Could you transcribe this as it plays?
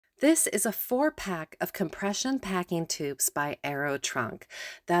This is a 4-pack of compression packing tubes by Aerotrunk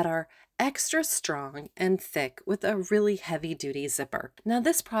that are extra strong and thick with a really heavy-duty zipper. Now,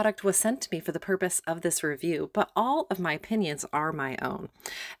 this product was sent to me for the purpose of this review, but all of my opinions are my own.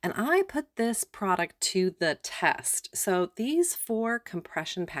 And I put this product to the test. So these 4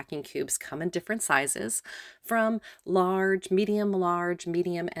 compression packing cubes come in different sizes from large, medium,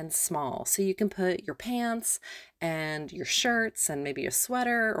 and small. So you can put your pants and your shirts and maybe a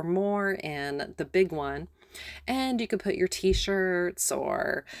sweater or more in the big one. And you could put your t-shirts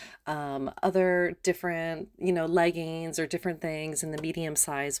or other different, leggings or different things in the medium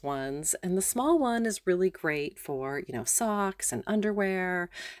size ones. And the small one is really great for, socks and underwear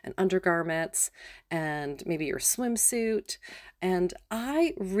and undergarments and maybe your swimsuit. And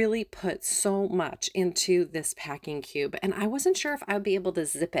I really put so much into this packing cube, and I wasn't sure if I would be able to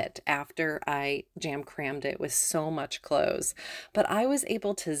zip it after I jam crammed it with so much clothes. But I was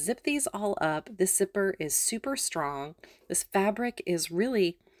able to zip these all up. This zipper is super strong. This fabric is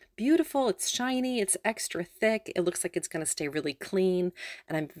really beautiful. It's shiny. It's extra thick. It looks like it's going to stay really clean,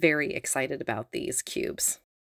 and I'm very excited about these cubes.